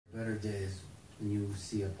days and you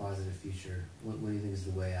see a positive future, what do you think is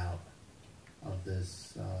the way out of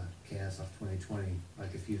this chaos of 2020?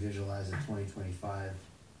 Like if you visualize a 2025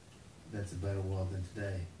 that's a better world than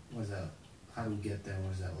today, what is that? How do we get there?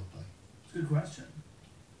 What does that look like? It's a good question.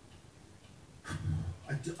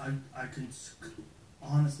 I can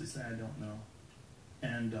honestly say I don't know.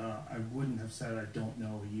 And I wouldn't have said I don't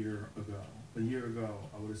know a year ago. A year ago,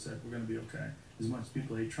 I would have said we're going to be okay. As much as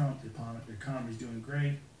people hate Trump, the economy's doing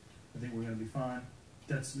great. I think we're going to be fine.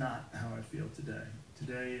 That's not how I feel today.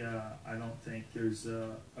 Today, I don't think there's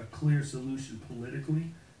a clear solution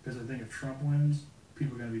politically, because I think if Trump wins,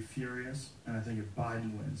 people are going to be furious, and I think if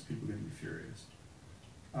Biden wins, people are going to be furious.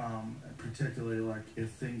 Particularly like if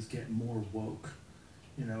things get more woke,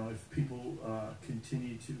 you know, if people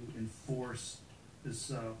continue to enforce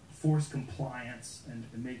this forced compliance and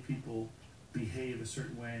make people behave a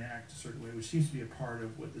certain way and act a certain way, which seems to be a part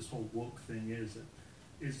of what this whole woke thing is. That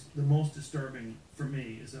is the most disturbing for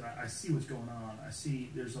me, is that I see what's going on. I see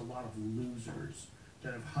there's a lot of losers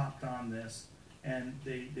that have hopped on this, and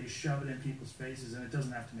they shove it in people's faces, and it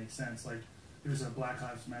doesn't have to make sense. Like, there was a Black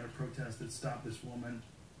Lives Matter protest that stopped this woman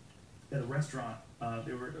at a restaurant.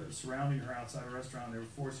 They were surrounding her outside a restaurant. They were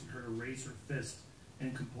forcing her to raise her fist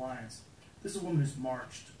in compliance. This is a woman who's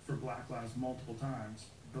marched for Black Lives multiple times,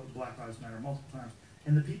 Black Lives Matter multiple times,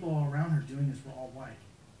 and the people all around her doing this were all white.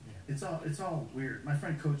 Yeah. It's all weird. My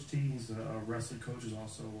friend Coach T, he's a wrestling coach, is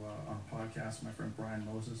also on a podcast. My friend Brian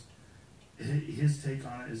Moses, his take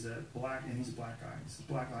on it is that he's a black guy. He says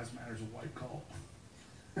Black Lives Matter is a white cult.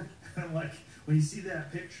 And I'm like, when you see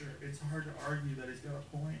that picture, it's hard to argue that he's got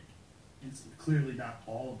a point. It's clearly not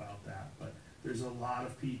all about that, but there's a lot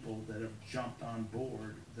of people that have jumped on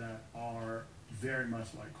board that are very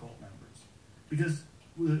much like cult members. Because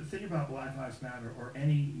the thing about Black Lives Matter or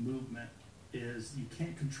any movement is you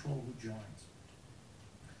can't control who joins.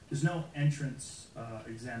 There's no entrance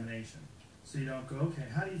examination. So you don't go, okay,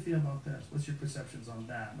 how do you feel about this? What's your perceptions on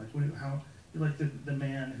that? Like, how you like the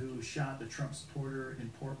man who shot the Trump supporter in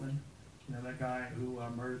Portland? You know, that guy who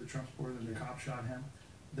murdered the Trump supporter and the cop shot him?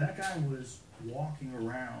 That guy was walking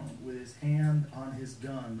around with his hand on his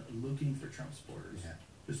gun looking for Trump supporters. Yeah.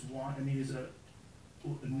 He's a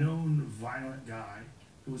known violent guy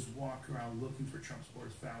who was walking around looking for Trump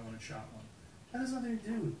supporters, found one and shot one. That has nothing to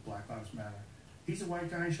do with Black Lives Matter. He's a white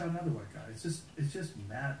guy, he shot another white guy. It's just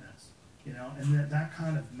madness, you know. And that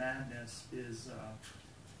kind of madness is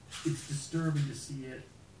it's disturbing to see it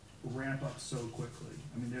ramp up so quickly.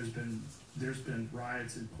 I mean, there's been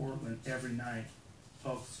riots in Portland every night.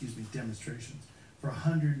 Demonstrations for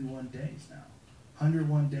 101 days now.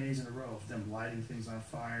 101 days in a row of them lighting things on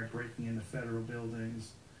fire, breaking into federal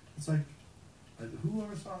buildings. It's like who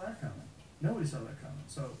ever saw that coming? Nobody saw that coming.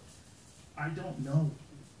 So I don't know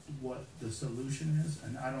what the solution is,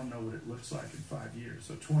 and I don't know what it looks like in 5 years.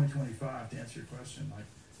 So 2025, to answer your question, like,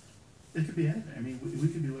 it could be anything. I mean, we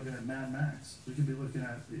could be looking at Mad Max. We could be looking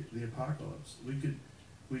at the apocalypse.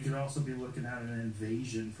 We could also be looking at an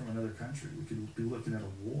invasion from another country. We could be looking at a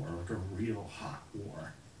war, like a real hot